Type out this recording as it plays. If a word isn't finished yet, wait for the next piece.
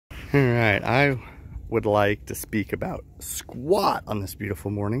All right, I would like to speak about squat on this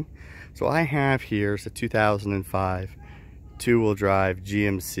beautiful morning. So I have here is a 2005 two-wheel drive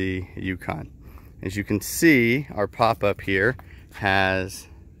GMC Yukon. As you can see, our pop-up here has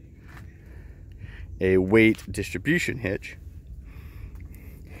a weight distribution hitch.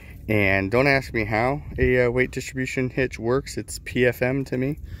 And don't ask me how a weight distribution hitch works. It's PFM to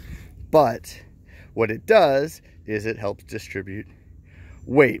me. But what it does is it helps distribute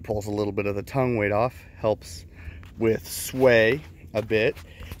weight, pulls a little bit of the tongue weight off, helps with sway a bit.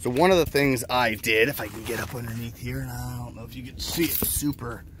 So one of the things I did, if I can get up underneath here, and I don't know if you can see it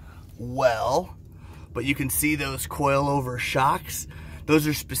super well, but you can see those coilover shocks. Those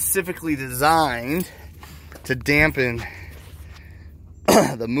are specifically designed to dampen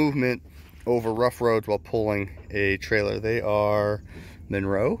the movement over rough roads while pulling a trailer. They are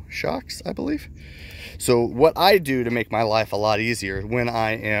Monroe shocks, I believe. So what I do to make my life a lot easier when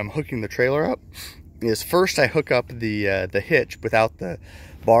I am hooking the trailer up is first I hook up the hitch without the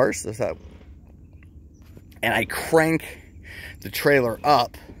bars, and I crank the trailer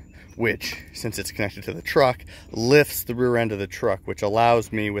up, which, since it's connected to the truck, lifts the rear end of the truck, which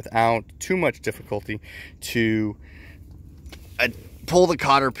allows me without too much difficulty to pull the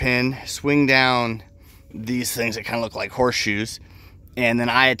cotter pin, swing down these things that kind of look like horseshoes, and then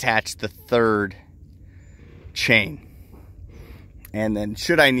I attach the third chain. And then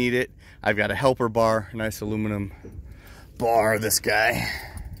should I need it, I've got a helper bar, a nice aluminum bar, this guy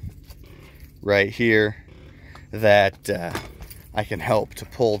right here, that I can help to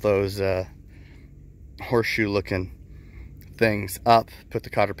pull those horseshoe looking things up, put the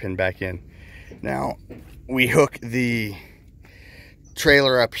cotter pin back in. Now we hook the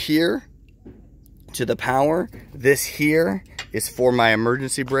trailer up here to the power. This here is for my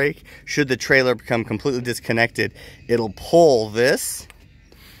emergency brake. Should the trailer become completely disconnected, it'll pull this,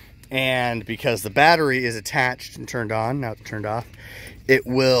 and because the battery is attached and turned on, now it's turned off, it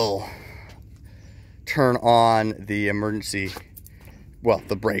will turn on the emergency, well,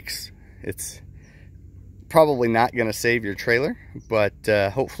 the brakes. It's probably not going to save your trailer, but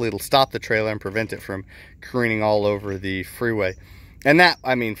hopefully it'll stop the trailer and prevent it from careening all over the freeway. And that,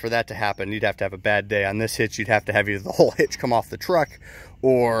 I mean, for that to happen, you'd have to have a bad day. On this hitch, you'd have to have either the whole hitch come off the truck,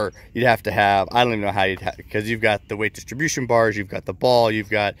 or you'd have to have, I don't even know how you'd have, because you've got the weight distribution bars, you've got the ball, you've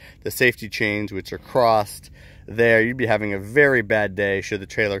got the safety chains, which are crossed there. You'd be having a very bad day should the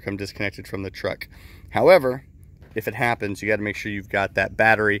trailer come disconnected from the truck. However, if it happens, you got to make sure you've got that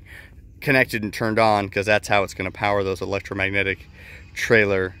battery connected and turned on, because that's how it's going to power those electromagnetic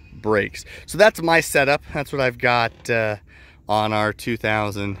trailer brakes. So that's my setup. That's what I've got on our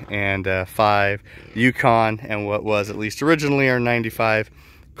 2005 Yukon and what was at least originally our 95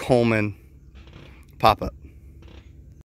 Coleman pop-up.